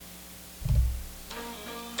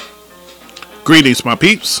Greetings, my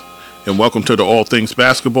peeps, and welcome to the All Things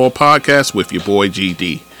Basketball Podcast with your boy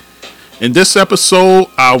GD. In this episode,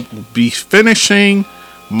 I'll be finishing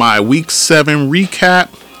my Week 7 recap,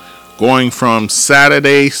 going from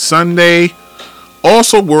Saturday, Sunday.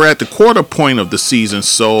 Also, we're at the quarter point of the season,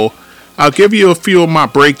 so I'll give you a few of my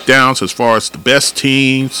breakdowns as far as the best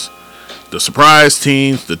teams, the surprise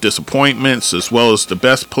teams, the disappointments, as well as the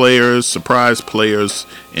best players, surprise players,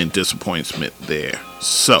 and disappointment there.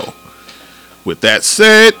 So, with that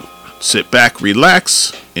said, sit back,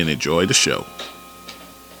 relax, and enjoy the show.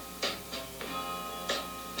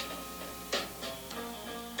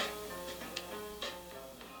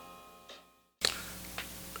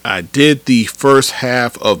 I did the first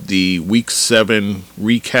half of the Week 7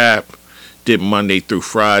 recap, did Monday through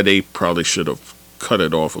Friday. Probably should have cut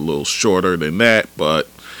it off a little shorter than that, but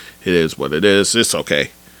it is what it is. It's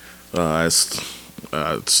okay. I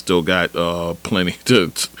still got plenty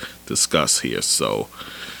to discuss here, so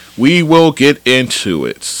we will get into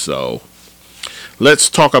it. So let's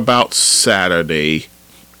talk about Saturday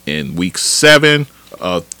in Week 7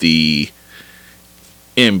 of the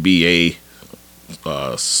NBA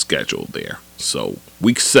schedule there. So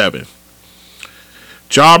Week 7,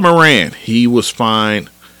 Ja Morant, he was fined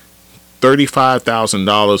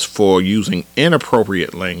 $35,000 for using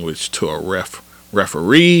inappropriate language to a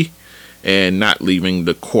referee and not leaving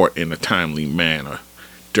the court in a timely manner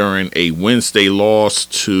during a Wednesday loss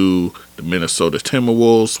to the Minnesota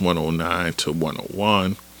Timberwolves,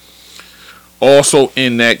 109-101. Also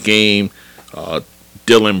in that game,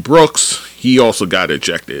 Dillon Brooks, he also got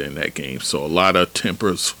ejected in that game. So a lot of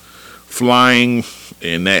tempers flying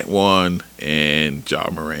in that one, and Ja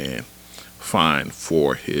Morant fined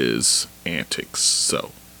for his antics.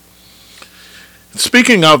 So,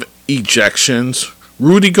 speaking of ejections,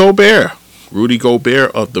 Rudy Gobert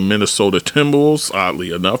of the Minnesota Timberwolves,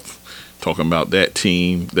 oddly enough, talking about that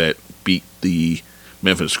team that beat the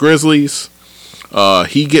Memphis Grizzlies,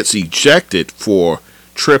 he gets ejected for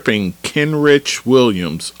tripping Kenrich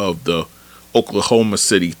Williams of the Oklahoma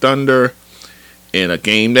City Thunder in a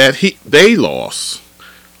game that they lost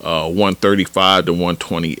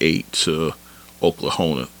 135-128 to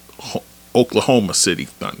Oklahoma City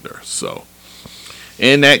Thunder. So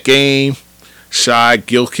in that game, Shai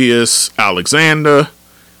Gilgeous-Alexander,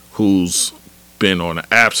 who's been on an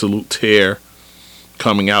absolute tear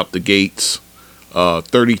coming out the gates,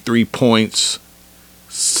 33 points,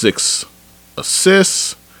 6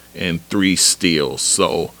 assists, and 3 steals.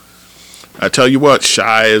 So I tell you what,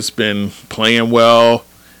 Shai has been playing well.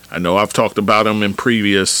 I know I've talked about him in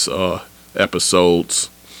previous episodes.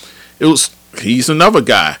 He's another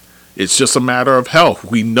guy. It's just a matter of health.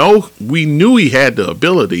 We knew he had the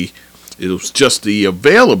ability. It was just the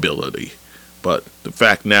availability. But the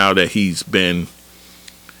fact now that he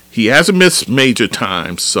hasn't missed major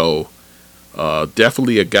times, so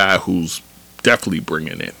definitely a guy who's definitely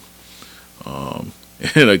bringing it. And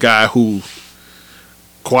a guy who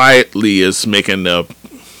quietly is making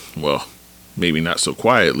maybe not so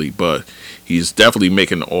quietly, but he's definitely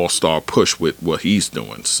making the all-star push with what he's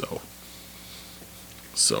doing. So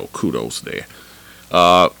kudos there.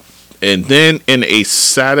 And then in a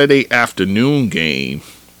Saturday afternoon game,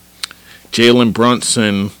 Jalen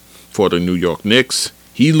Brunson for the New York Knicks,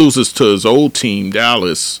 he loses to his old team,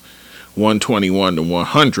 Dallas,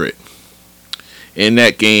 121-100. In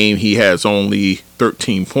that game, he has only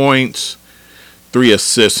 13 points, 3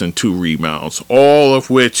 assists, and 2 rebounds, all of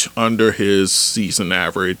which under his season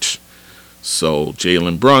average. So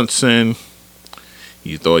Jalen Brunson,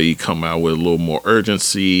 you thought he'd come out with a little more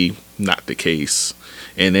urgency. Not the case.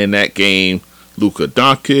 And in that game, Luka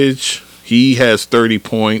Doncic, he has 30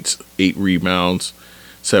 points, 8 rebounds,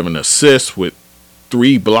 7 assists with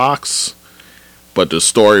 3 blocks. But the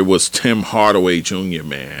story was Tim Hardaway Jr.,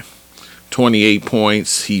 man. 28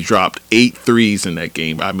 points. He dropped 8 threes in that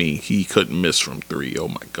game. I mean, he couldn't miss from 3. Oh,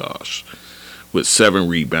 my gosh. With 7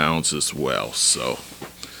 rebounds as well. So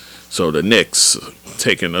the Knicks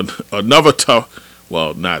taking another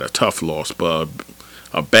not a tough loss, but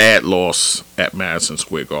a bad loss at Madison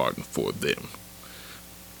Square Garden for them.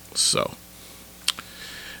 So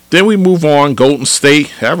then we move on. Golden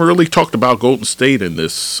State. I haven't really talked about Golden State in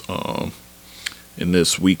this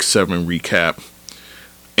Week 7 recap.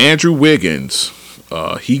 Andrew Wiggins,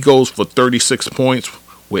 he goes for 36 points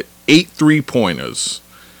with 8 3-pointers,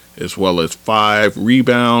 as well as 5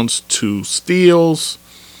 rebounds, 2 steals,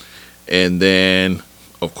 and then,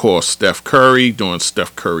 of course, Steph Curry doing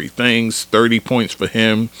Steph Curry things, 30 points for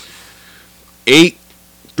him, 8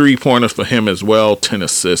 3-pointers for him as well, 10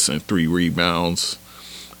 assists and 3 rebounds,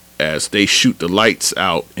 as they shoot the lights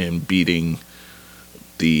out in beating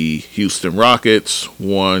the Houston Rockets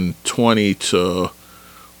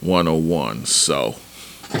 120-101.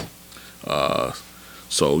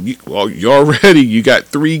 So you already you got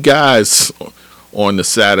three guys on the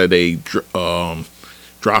Saturday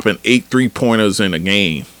dropping 8 3-pointers in a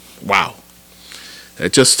game. Wow.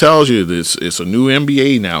 That just tells you this it's a new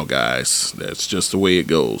NBA now, guys. That's just the way it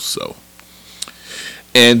goes. So,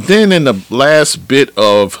 and then in the last bit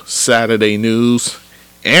of Saturday news,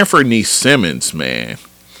 Anthony Simmons, man.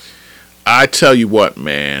 I tell you what,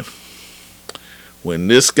 man. When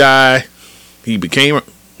this guy, he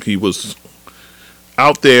was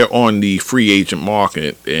out there on the free agent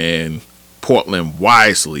market, and Portland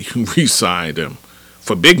wisely re-signed him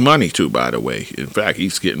for big money too, by the way. In fact,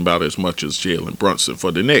 he's getting about as much as Jalen Brunson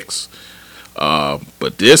for the Knicks.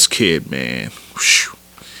 But this kid, man. Whew.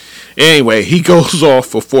 Anyway, he goes off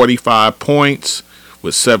for 45 points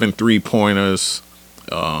with 7 3-pointers,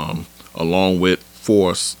 along with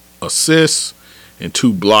 4 assists and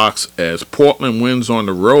 2 blocks as Portland wins on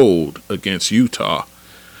the road against Utah,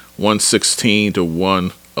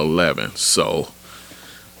 116-111. So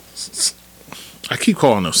I keep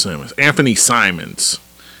calling him Simmons. Anthony Simons,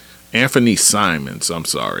 I'm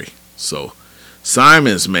sorry. So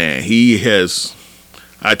Simons, man,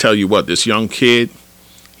 I tell you what, this young kid,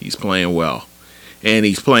 he's playing well. And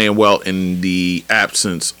he's playing well in the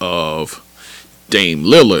absence of Dame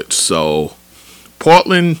Lillard. So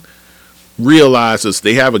Portland realizes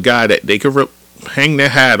they have a guy that they could hang their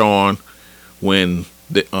hat on when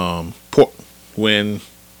Dame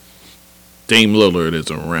Lillard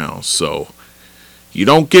isn't around. So you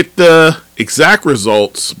don't get the exact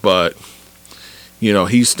results, but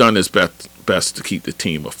he's done his best to keep the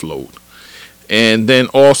team afloat. And then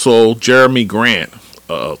also Jeremy Grant,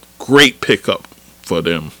 a great pickup for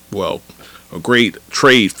them. Well, a great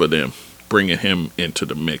trade for them, bringing him into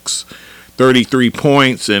the mix. 33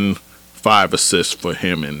 points and 5 assists for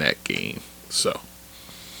him in that game. So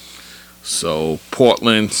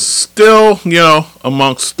Portland still,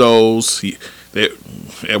 amongst those.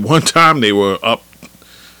 At one time they were up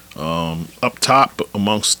top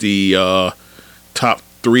amongst the top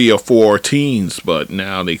 3 or 4 teams, but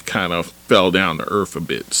now they kind of fell down to earth a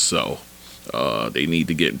bit. So they need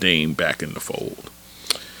to get Dame back in the fold.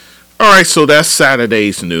 All right, so that's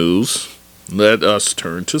Saturday's news. Let us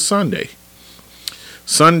turn to Sunday.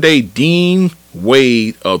 Sunday, Dean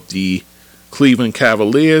Wade of the Cleveland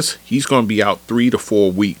Cavaliers, he's going to be out 3 to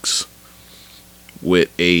 4 weeks with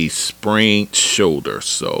a sprained shoulder.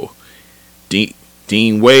 So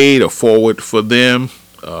Dean Wade, a forward for them,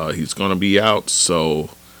 he's going to be out. So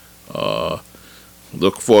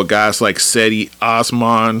look for guys like Cedi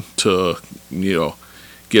Osman to,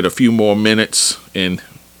 get a few more minutes in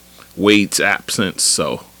Wade's absence.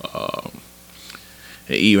 So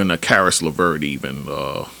even a Karis LeVert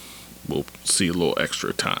will see a little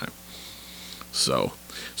extra time. So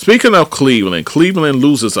speaking of Cleveland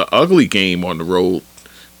loses an ugly game on the road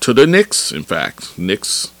to the Knicks. In fact,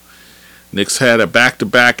 Knicks had a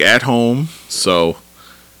back-to-back at home. So,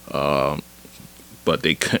 but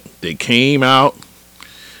they came out.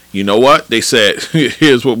 You know what? They said,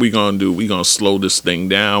 here's what we're going to do. We're going to slow this thing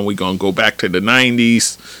down. We're going to go back to the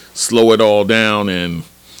 90s, slow it all down, and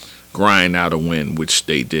grind out a win, which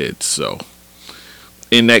they did. So,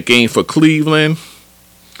 in that game for Cleveland,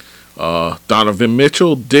 Donovan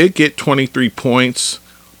Mitchell did get 23 points,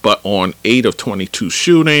 but on 8 of 22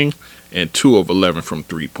 shooting and 2 of 11 from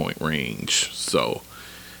 3-point range. So,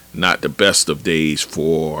 not the best of days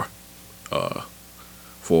for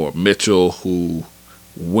Mitchell, who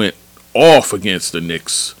went off against the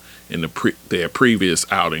Knicks in their previous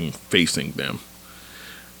outing facing them.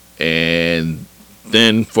 And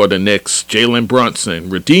then for the Knicks, Jalen Brunson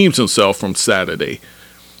redeems himself from Saturday.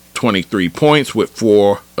 23 points with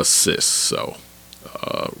 4 assists. So,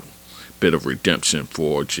 bit of redemption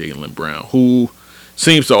for Jaylen Brown, who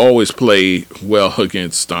seems to always play well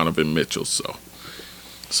against Donovan Mitchell. So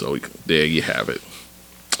there you have it.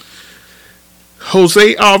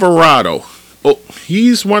 Jose Alvarado. Oh,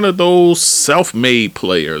 he's one of those self-made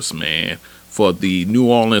players, man, for the New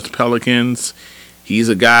Orleans Pelicans. He's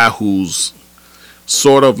a guy who's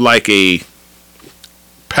sort of like a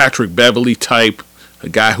Patrick Beverley type, a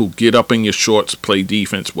guy who get up in your shorts, play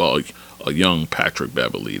defense. Well, a young Patrick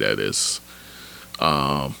Beverley, that is,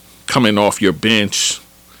 coming off your bench.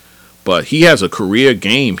 But he has a career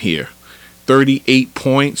game here. 38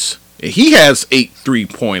 points. He has 8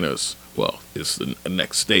 3-pointers. Well, it's the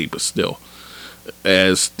next day, but still.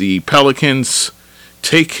 As the Pelicans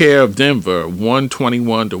take care of Denver,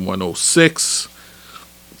 121-106.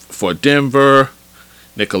 For Denver,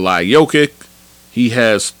 Nikola Jokic He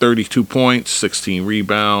has 32 points, 16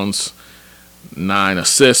 rebounds, 9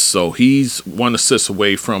 assists. So he's 1 assist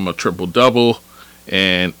away from a triple-double,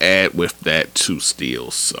 and add with that 2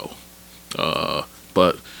 steals. So,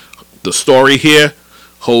 but the story here,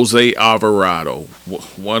 Jose Alvarado,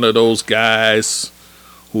 one of those guys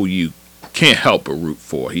who you can't help but root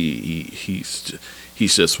for. He's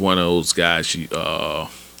just one of those guys, the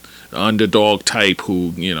underdog type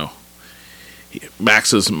who, you know,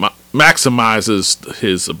 maximizes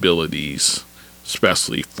his abilities,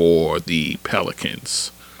 especially for the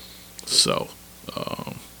Pelicans. So,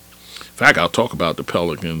 in fact, I'll talk about the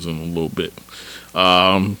Pelicans in a little bit.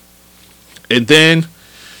 And then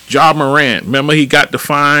Ja Morant, remember he got the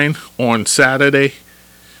fine on Saturday?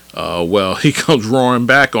 Well, he comes roaring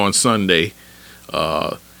back on Sunday.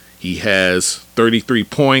 He has 33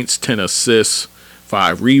 points, 10 assists,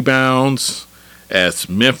 5 rebounds, as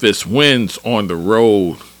Memphis wins on the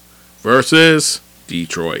road versus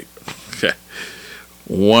Detroit.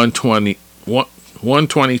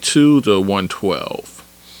 122 to 112.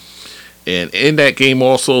 And in that game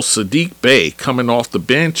also, Saddiq Bey coming off the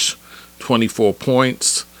bench, 24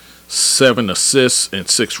 points, 7 assists, and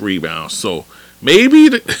 6 rebounds. So maybe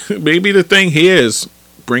the thing here is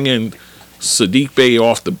bringing Saddiq Bey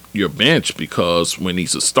off your bench, because when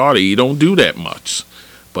he's a starter, you don't do that much.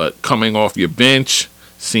 But coming off your bench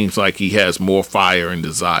seems like he has more fire and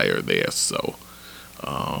desire there. So,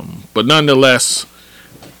 but nonetheless,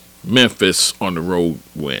 Memphis on the road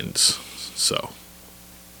wins. So,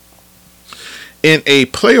 in a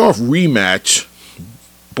playoff rematch,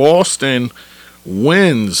 Boston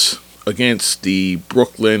wins against the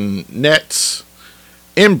Brooklyn Nets,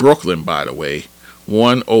 in Brooklyn, by the way,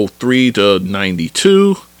 103 to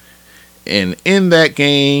 92. And in that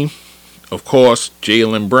game, of course,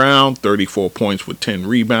 Jaylen Brown, 34 points with 10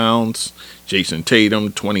 rebounds. Jason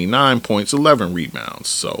Tatum, 29 points, 11 rebounds.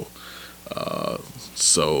 So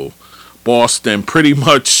Boston pretty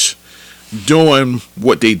much doing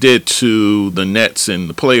what they did to the Nets in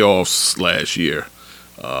the playoffs last year,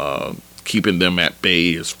 keeping them at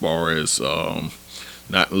bay as far as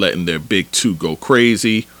not letting their big two go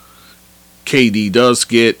crazy. KD does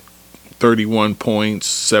get 31 points,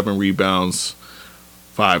 7 rebounds,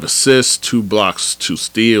 5 assists, 2 blocks, 2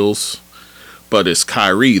 steals. But it's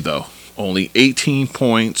Kyrie, though. Only 18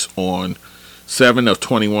 points on 7 of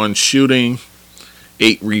 21 shooting,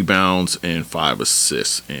 8 rebounds, and 5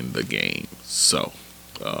 assists in the game. So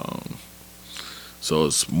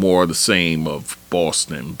it's more the same of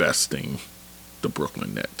Boston besting the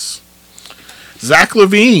Brooklyn Nets. Zach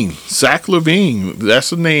LaVine,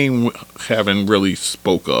 that's a name we haven't really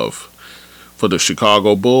spoke of for the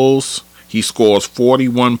Chicago Bulls. He scores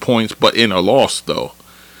 41 points, but in a loss, though.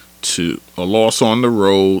 To a loss on the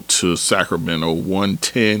road to Sacramento,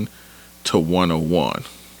 110 to 101.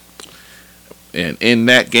 And in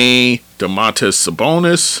that game, Domantas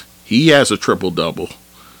Sabonis, he has a triple-double.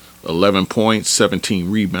 11 points, 17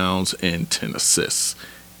 rebounds, and 10 assists.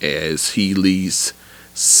 As he leads,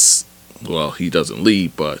 well, he doesn't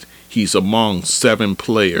lead, but he's among 7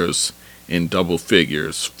 players in double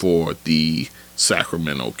figures for the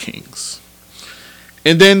Sacramento Kings.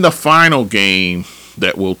 And then the final game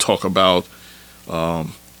that we'll talk about,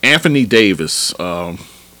 Anthony Davis.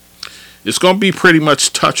 It's going to be pretty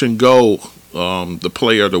much touch and go, the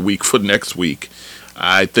player of the week for next week.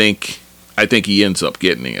 I think he ends up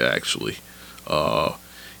getting it, actually.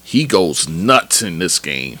 He goes nuts in this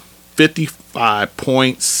game. 55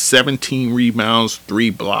 points, 17 rebounds, 3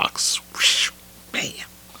 blocks. Bam.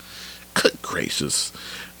 Good gracious.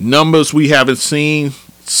 Numbers we haven't seen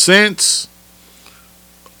since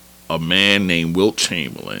a man named Wilt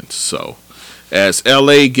Chamberlain. So, as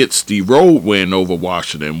LA gets the road win over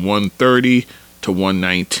Washington, 130 to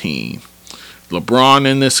 119. LeBron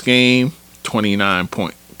in this game,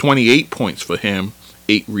 28 points for him,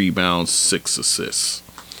 8 rebounds, 6 assists.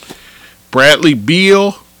 Bradley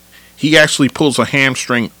Beal, he actually pulls a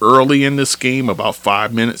hamstring early in this game, about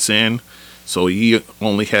 5 minutes in. So he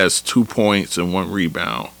only has 2 points and 1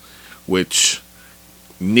 rebound, which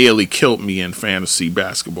nearly killed me in fantasy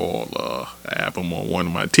basketball. I have him on one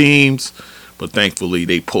of my teams, but thankfully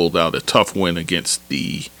they pulled out a tough win against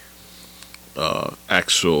the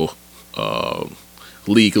actual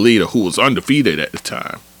league leader, who was undefeated at the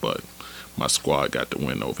time. But my squad got the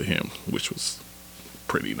win over him, which was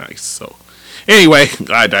pretty nice. So anyway,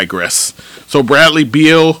 I digress. So Bradley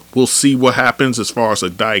Beal, we'll see what happens as far as a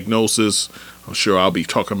diagnosis. I'm sure I'll be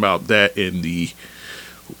talking about that in the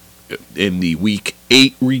week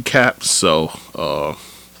 8 recap. So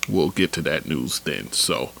we'll get to that news then.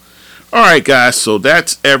 So all right, guys. So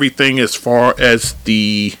that's everything as far as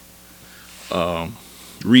the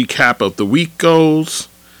recap of the week goes.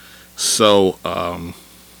 So I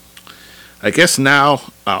guess now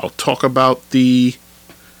I'll talk about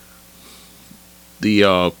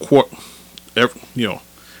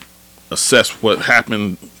assess what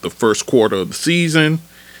happened the first quarter of the season,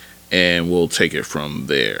 and we'll take it from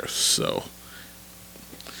there. So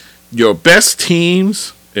your best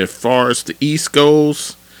teams as far as the East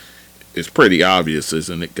goes is pretty obvious,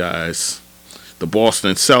 isn't it, guys? The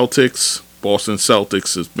Boston Celtics. Boston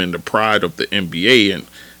Celtics has been the pride of the NBA and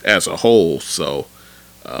as a whole. So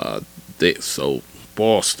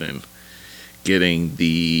Boston getting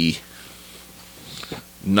the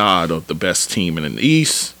nod of the best team in the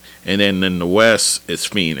East. And then in the West, it's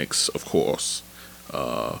Phoenix, of course.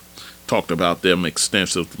 Talked about them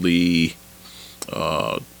extensively.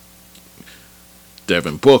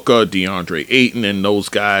 Devin Booker, DeAndre Ayton, and those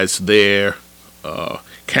guys there.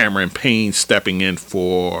 Cameron Payne stepping in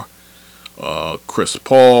for Chris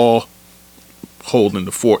Paul, holding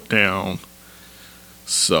the fort down.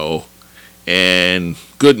 So, and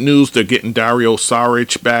good news, they're getting Dario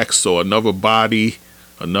Saric back. So another body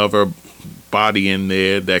in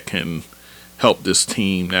there that can help this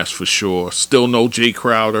team, that's for sure. Still no Jay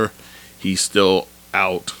Crowder. He's still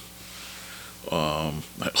out.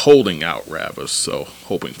 Holding out, rather. So,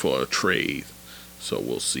 hoping for a trade. So,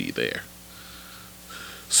 we'll see there.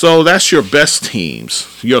 So, that's your best teams.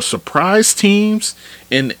 Your surprise teams.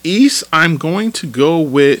 In the East, I'm going to go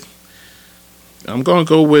with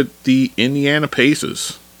the Indiana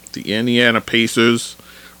Pacers. The Indiana Pacers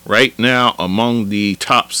right now among the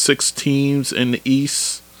top 6 teams in the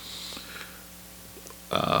East.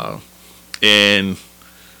 And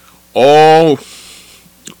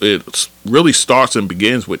it really starts and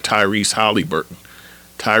begins with Tyrese Haliburton.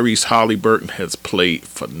 Tyrese Haliburton has played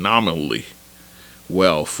phenomenally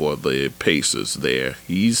well for the Pacers there.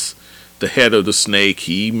 He's the head of the snake.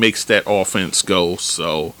 He makes that offense go.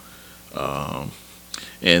 So,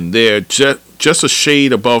 and they're just a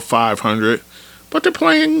shade above 500. But they're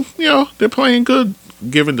playing good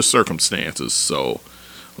given the circumstances. So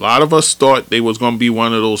a lot of us thought they was going to be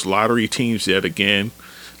one of those lottery teams yet again.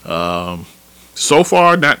 So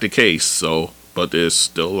far, not the case. So, but there's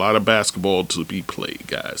still a lot of basketball to be played,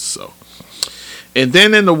 guys. So, and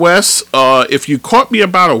then in the West, if you caught me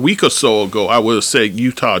about a week or so ago, I would have said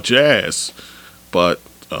Utah Jazz. But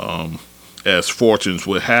as fortunes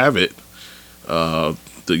would have it, the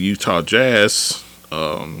Utah Jazz.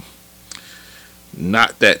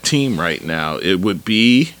 Not that team right now. It would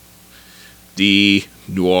be the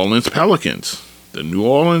New Orleans Pelicans. The New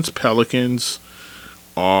Orleans Pelicans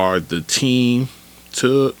are the team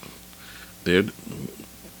to. They're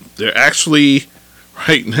actually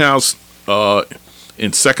right now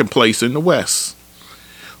in second place in the West.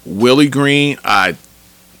 Willie Green, I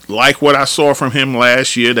like what I saw from him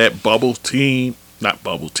last year. That bubble team, not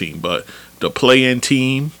bubble team, but the play-in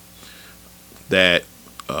team that.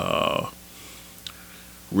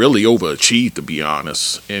 Really overachieved, to be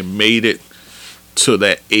honest, and made it to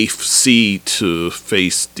that 8th seed to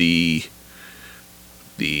face the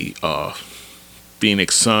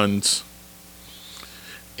Phoenix Suns.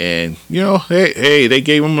 And, hey, they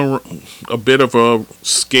gave them a bit of a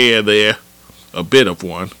scare there, a bit of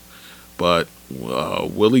one. But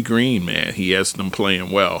Willie Green, man, he has them playing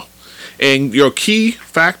well. And your key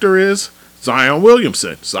factor is Zion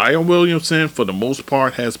Williamson. Zion Williamson, for the most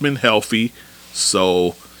part, has been healthy.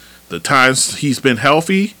 So the times he's been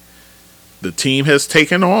healthy, the team has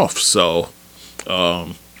taken off. So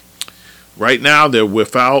right now they're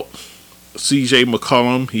without C.J.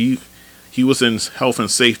 McCollum. He was in health and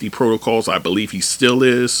safety protocols. I believe he still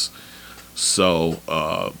is. So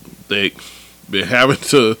they're having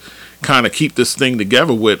to kind of keep this thing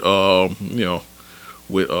together with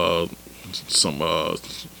some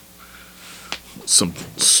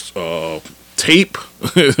tape.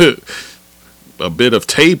 A bit of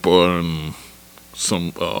tape or some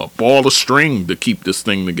ball of string to keep this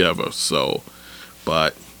thing together. So,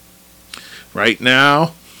 but right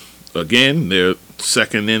now, again, they're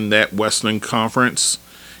second in that Western Conference.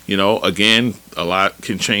 Again, a lot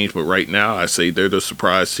can change, but right now, I say they're the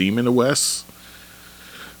surprise team in the West.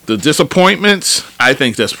 The disappointments, I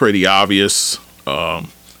think that's pretty obvious.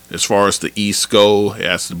 As far as the East go, it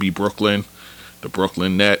has to be Brooklyn. The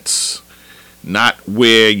Brooklyn Nets. Not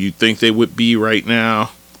where you think they would be right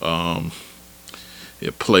now.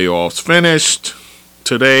 If playoffs finished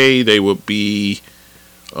today, they would be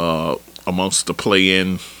amongst the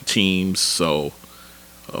play-in teams. So,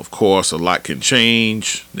 of course, a lot can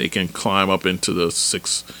change. They can climb up into the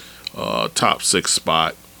top 6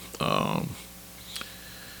 spot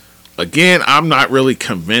again, I'm not really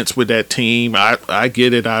convinced with that team. I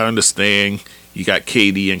get it. I understand. You got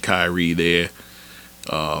KD and Kyrie there.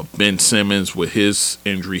 Ben Simmons with his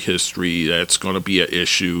injury history, that's going to be an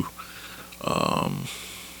issue.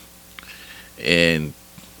 And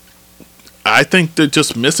I think they're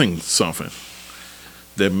just missing something.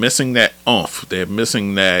 They're missing that oomph. They're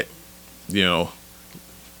missing that,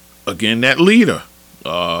 again, that leader.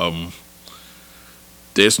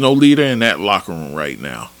 There's no leader in that locker room right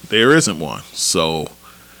now. There isn't one. So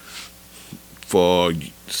for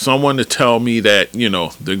someone to tell me that,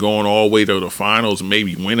 they're going all the way to the finals,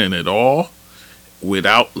 maybe winning it all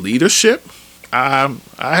without leadership, I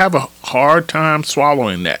have a hard time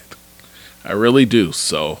swallowing that. I really do.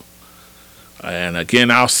 So, and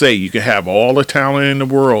again, I'll say you can have all the talent in the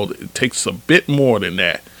world. It takes a bit more than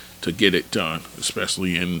that to get it done,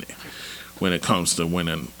 especially when it comes to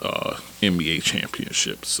winning NBA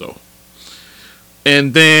championships. So,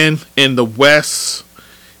 and then in the West,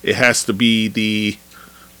 it has to be the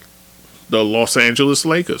Los Angeles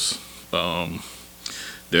Lakers.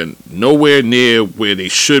 They're nowhere near where they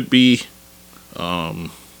should be.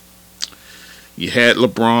 You had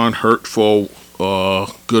LeBron hurt for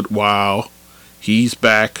a good while. He's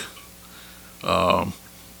back.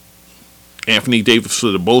 Anthony Davis, for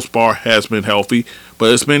the most part, has been healthy,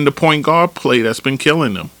 but it's been the point guard play that's been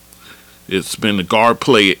killing them. It's been the guard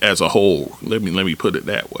play as a whole. Let me put it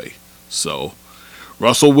that way. So,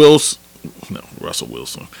 Russell Westbrook,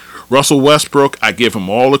 I give him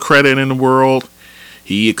all the credit in the world.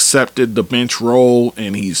 He accepted the bench role,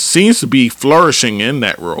 and he seems to be flourishing in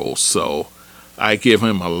that role. So, I give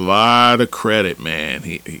him a lot of credit, man.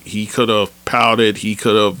 He could have pouted. He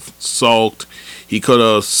could have sulked. He could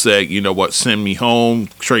have said, you know what, send me home,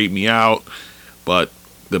 trade me out. But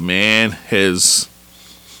the man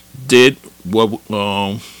did what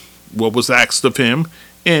was asked of him,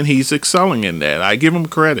 and he's excelling in that. I give him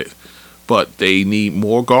credit. But they need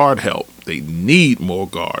more guard help.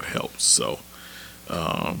 So,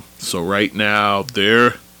 right now,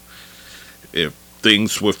 if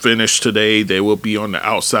things were finished today, they will be on the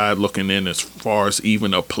outside looking in as far as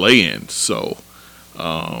even a play-in. So,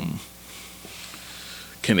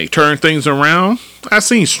 can they turn things around? I've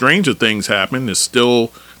seen stranger things happen. There's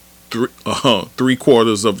still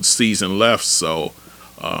 3/4 of the season left, so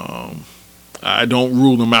I don't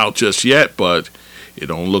rule them out just yet, but it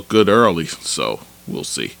don't look good early, so we'll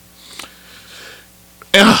see.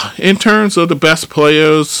 In terms of the best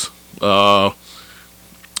players,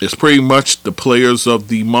 it's pretty much the players of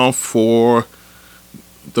the month for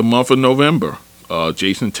the month of November.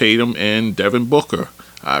 Jason Tatum and Devin Booker.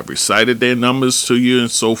 I've recited their numbers to you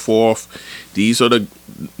and so forth. These are the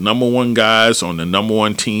number one guys on the number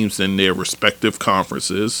one teams in their respective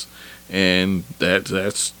conferences, and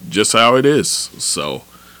that's just how it is. So,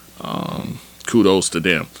 kudos to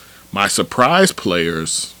them. My surprise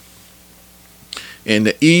players in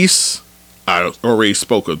the East, I already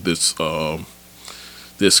spoke of this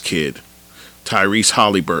kid, Tyrese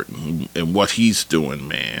Halliburton, and what he's doing,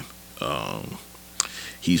 man.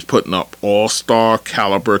 He's putting up all-star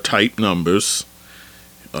caliber type numbers.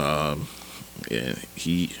 And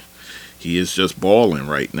he is just balling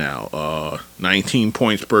right now. 19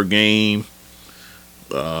 points per game,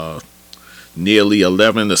 nearly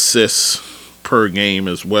 11 assists per game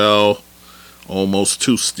as well, almost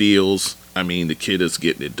 2 steals. I mean, the kid is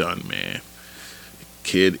getting it done, man. The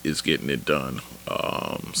kid is getting it done.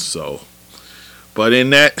 But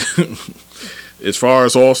in that, as far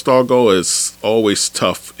as All-Star go, it's always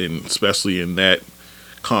tough, especially in that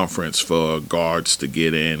conference, for guards to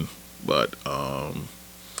get in. But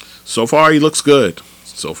so far, he looks good.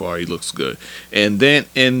 And then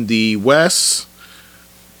in the West,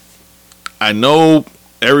 I know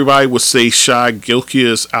everybody would say Shai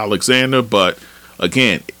Gilgeous-Alexander, but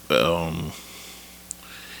again,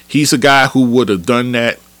 he's a guy who would have done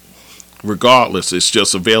that regardless. It's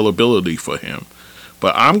just availability for him.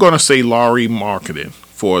 But I'm going to say Lauri Markkanen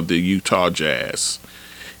for the Utah Jazz.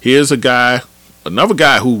 Here's another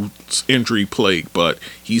guy who's injury plagued, but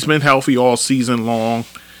he's been healthy all season long.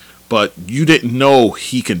 But you didn't know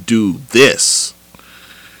he can do this.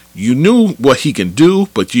 You knew what he can do,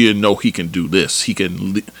 but you didn't know he can do this. He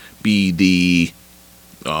can be the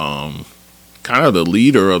kind of the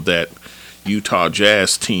leader of that Utah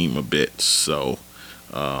Jazz team a bit. So,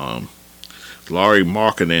 Lauri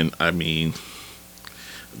Markkanen, I mean,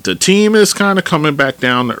 the team is kind of coming back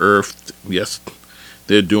down to earth. Yes,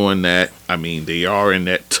 they're doing that. I mean, they are in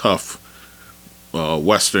that tough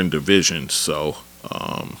Western division. So,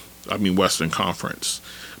 Western Conference.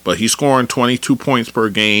 But he's scoring 22 points per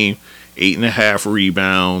game, 8.5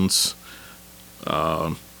 rebounds.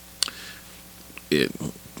 it,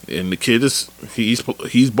 and the kid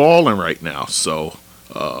he's balling right now. So,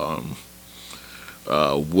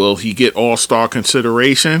 will he get All-Star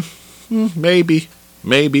consideration? Maybe,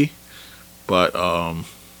 but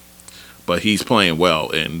he's playing well,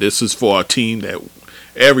 and this is for a team that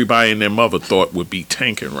everybody and their mother thought would be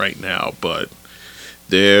tanking right now, but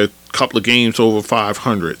they're a couple of games over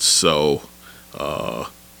 500, so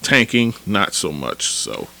tanking not so much.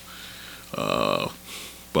 So,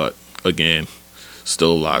 but again,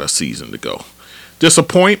 still a lot of season to go.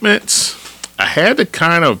 Disappointments, I had to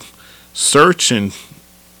kind of search and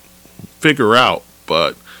figure out,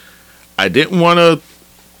 but I didn't want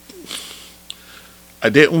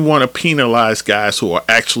to penalize guys who are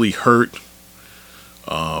actually hurt,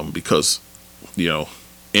 because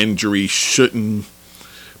injury shouldn't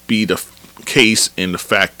be the case in the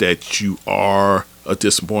fact that you are a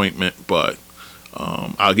disappointment. But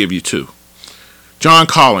I'll give you two. John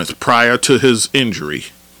Collins, prior to his injury,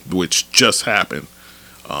 which just happened,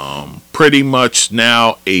 pretty much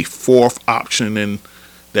now a fourth option in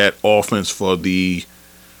that offense for the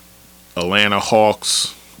Atlanta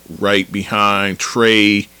Hawks, right behind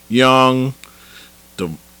Trae Young,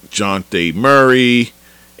 DeJounte Murray,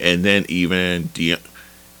 and then even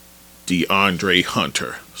DeAndre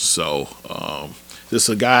Hunter. So this is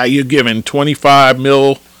a guy you're giving $25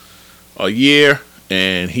 million a year,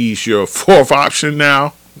 and he's your fourth option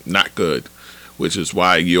now. Not good, which is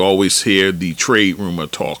why you always hear the trade rumor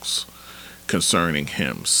talks concerning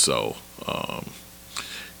him. So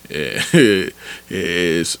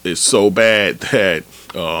it's so bad that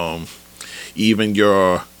even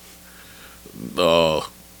your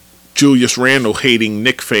Julius Randle hating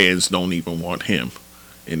Knicks fans don't even want him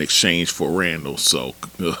in exchange for Randle. So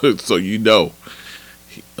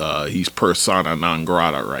he's persona non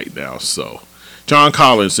grata right now. So John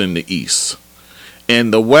Collins in the East.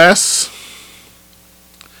 In the West,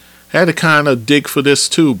 had to kind of dig for this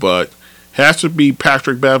too, but has to be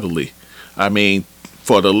Patrick Beverley. I mean,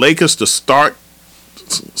 for the Lakers to start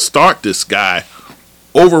this guy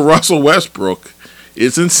over Russell Westbrook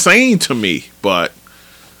is insane to me. But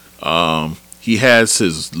he has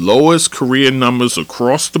his lowest career numbers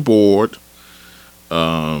across the board.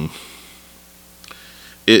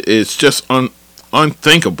 It's just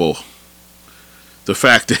unthinkable, the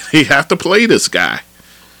fact that they have to play this guy.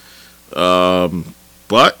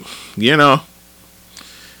 But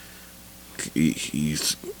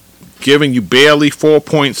he's giving you barely 4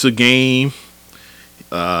 points a game,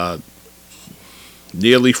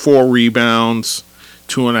 nearly 4 rebounds,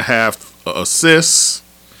 2.5 assists.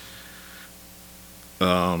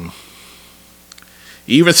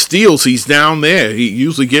 Even steals, he's down there. He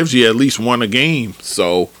usually gives you at least 1 a game.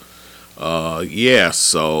 So,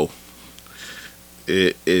 so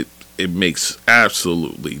it makes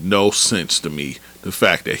absolutely no sense to me, the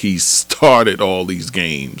fact that he started all these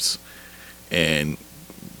games, and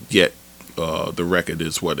yet the record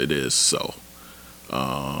is what it is. So,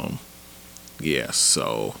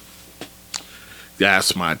 so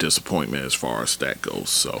that's my disappointment as far as that goes.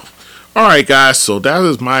 So, all right, guys. So that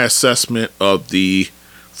is my assessment of the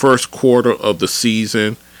first quarter of the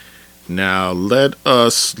season. Now let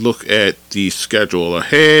us look at the schedule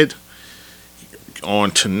ahead.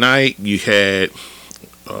 On tonight, you had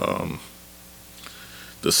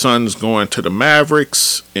the Suns going to the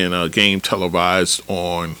Mavericks in a game televised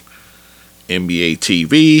on NBA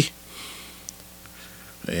TV.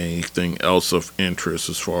 Anything else of interest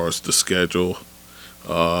as far as the schedule?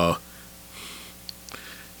 The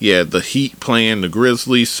Heat playing the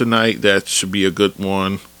Grizzlies tonight. That should be a good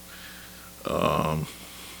one.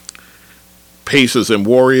 Pacers and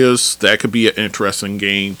Warriors. That could be an interesting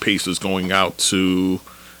game. Pacers going out to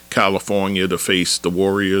California to face the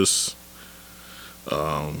Warriors.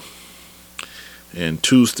 And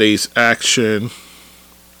Tuesday's action.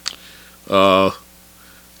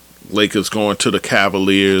 Lakers going to the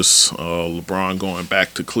Cavaliers. LeBron going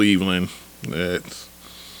back to Cleveland.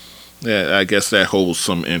 I guess that holds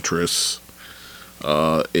some interest.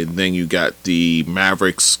 And then you got the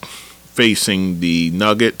Mavericks facing the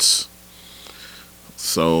Nuggets.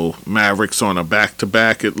 So Mavericks on a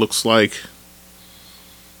back-to-back, it looks like.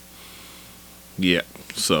 Yeah,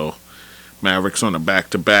 so Mavericks on a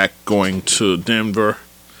back-to-back going to Denver.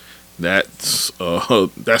 That's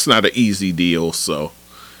not an easy deal. So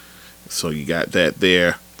you got that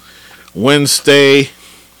there. Wednesday,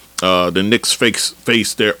 the Knicks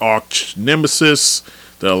face their arch nemesis,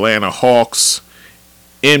 the Atlanta Hawks,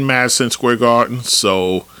 in Madison Square Garden.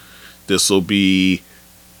 So this will be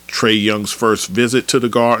Trae Young's first visit to the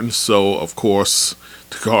Garden. So, of course,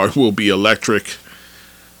 the Garden will be electric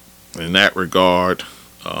in that regard.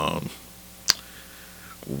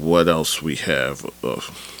 What else we have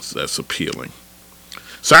that's appealing?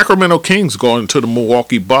 Sacramento Kings going to the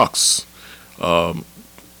Milwaukee Bucks.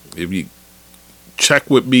 If you check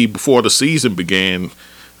with me before the season began,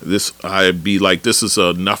 I'd be like, this is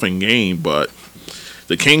a nothing game, but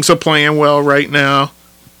the Kings are playing well right now.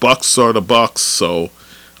 Bucks are the Bucks, so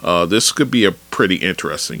this could be a pretty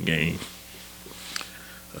interesting game.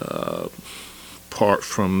 Apart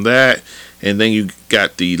from that, and then you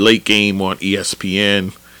got the late game on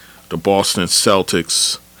ESPN, the Boston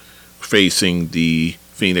Celtics facing the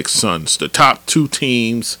Phoenix Suns. The top two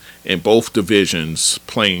teams in both divisions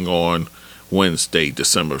playing on Wednesday,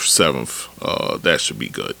 December 7th. That should be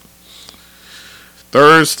good.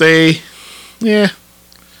 Thursday,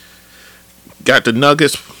 got the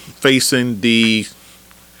Nuggets facing the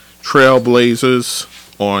Trailblazers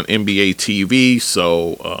on NBA TV.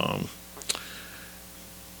 So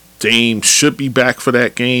Dame should be back for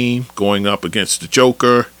that game, going up against the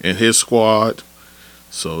Joker and his squad.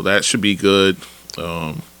 So that should be good.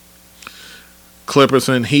 Clippers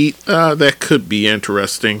and Heat, that could be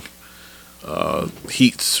interesting.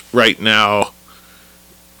 Heat's right now.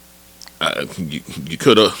 You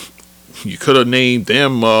could have named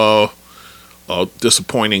them a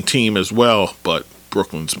disappointing team as well, but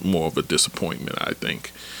Brooklyn's more of a disappointment, I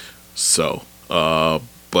think. So,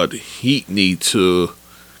 but Heat need to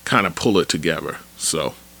kind of pull it together.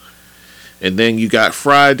 So, and then you got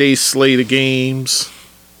Friday's slate of games.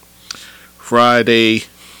 Friday,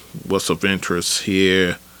 what's of interest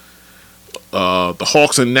here? The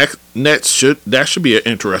Hawks and Nets should be an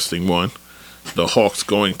interesting one. The Hawks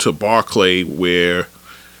going to Barclay, where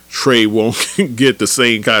Trey won't get the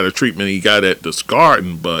same kind of treatment he got at the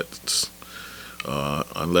Garden, but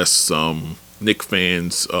unless some Knicks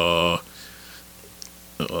fans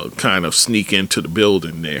kind of sneak into the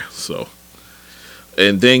building there. So,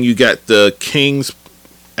 and then you got the Kings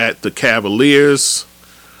at the Cavaliers,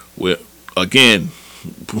 with again,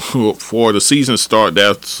 for the season start,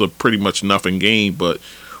 that's a pretty much nothing game, but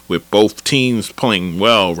with both teams playing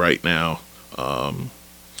well right now,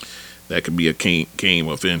 that could be a game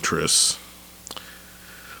of interest.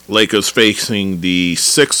 Lakers facing the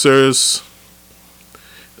Sixers.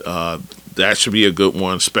 That should be a good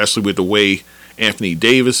one, especially with the way Anthony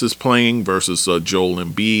Davis is playing versus Joel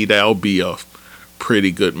Embiid. That'll be a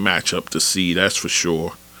pretty good matchup to see, that's for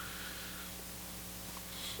sure.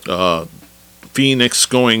 Phoenix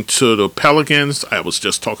going to the Pelicans. I was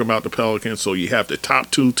just talking about the Pelicans. So you have the top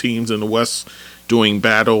two teams in the West doing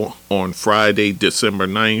battle on Friday, December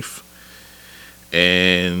 9th.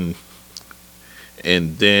 And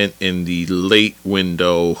then in the late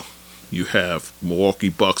window, you have Milwaukee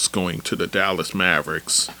Bucks going to the Dallas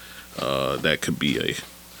Mavericks. That could be a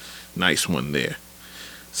nice one there.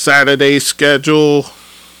 Saturday schedule.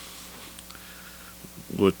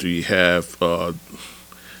 What do you have?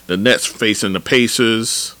 The Nets facing the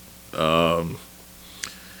Pacers.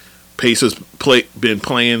 Pacers been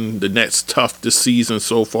playing the Nets tough this season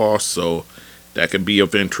so far, so that could be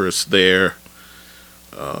of interest there.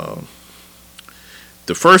 The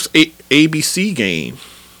first ABC game,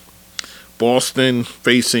 Boston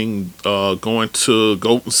facing going to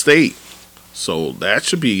Golden State, so that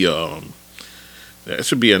should be a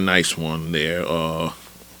nice one there.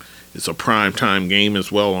 It's a primetime game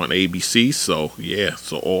as well on ABC, so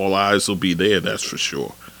all eyes will be there, that's for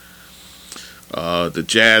sure. The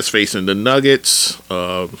Jazz facing the Nuggets,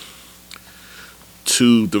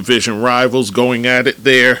 two division rivals going at it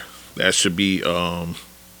there. That should be a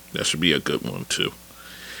good one too.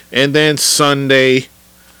 And then Sunday,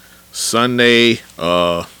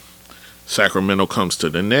 Sacramento comes to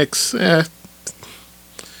the Knicks.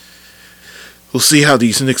 We'll see how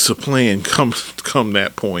these Knicks are playing come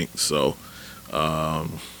that point. So,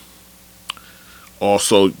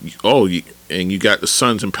 also, and you got the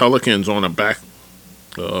Suns and Pelicans on a back,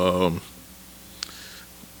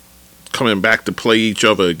 coming back to play each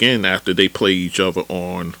other again after they play each other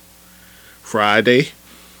on Friday.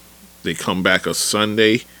 They come back a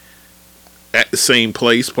Sunday at the same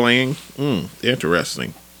place playing.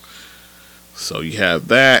 Interesting. So you have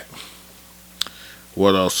that.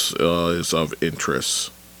 What else is of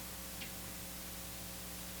interest?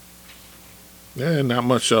 Not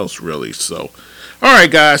much else really. So, all right,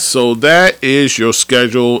 guys. So that is your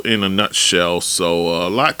schedule in a nutshell. So a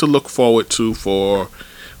lot to look forward to for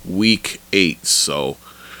week 8. So,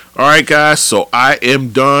 all right, guys. So I am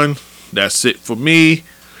done. That's it for me.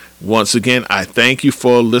 Once again, I thank you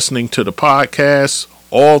for listening to the podcast,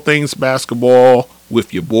 All Things Basketball,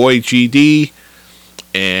 with your boy GD.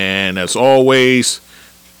 And as always,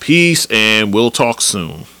 peace, and we'll talk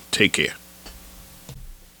soon. Take care.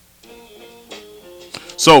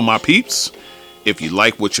 So, my peeps, if you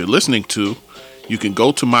like what you're listening to, you can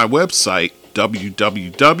go to my website,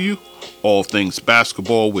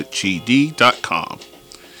 www.allthingsbasketballwithgd.com.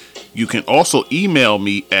 You can also email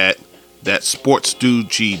me at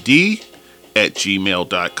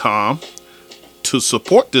thatsportsdudegd@gmail.com. To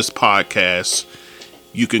support this podcast,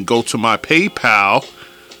 you can go to my PayPal,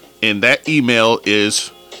 and that email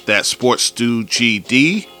is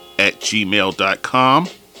thatsportsdudegd@gmail.com.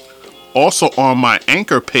 Also on my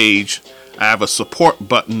Anchor page, I have a support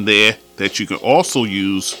button there that you can also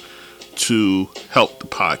use to help the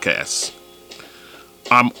podcast.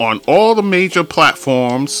 I'm on all the major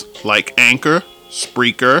platforms like Anchor,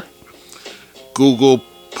 Spreaker, Google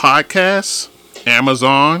Podcasts,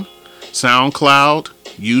 Amazon, SoundCloud,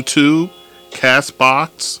 YouTube,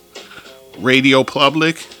 Castbox, Radio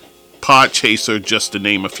Public, Podchaser, just to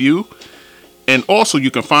name a few. And also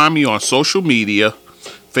you can find me on social media,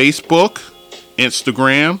 Facebook,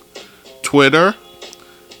 Instagram, Twitter,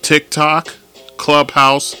 TikTok,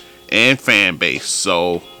 Clubhouse, and Fanbase.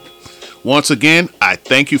 So once again, I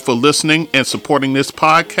thank you for listening and supporting this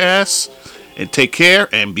podcast, and take care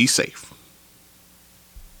and be safe.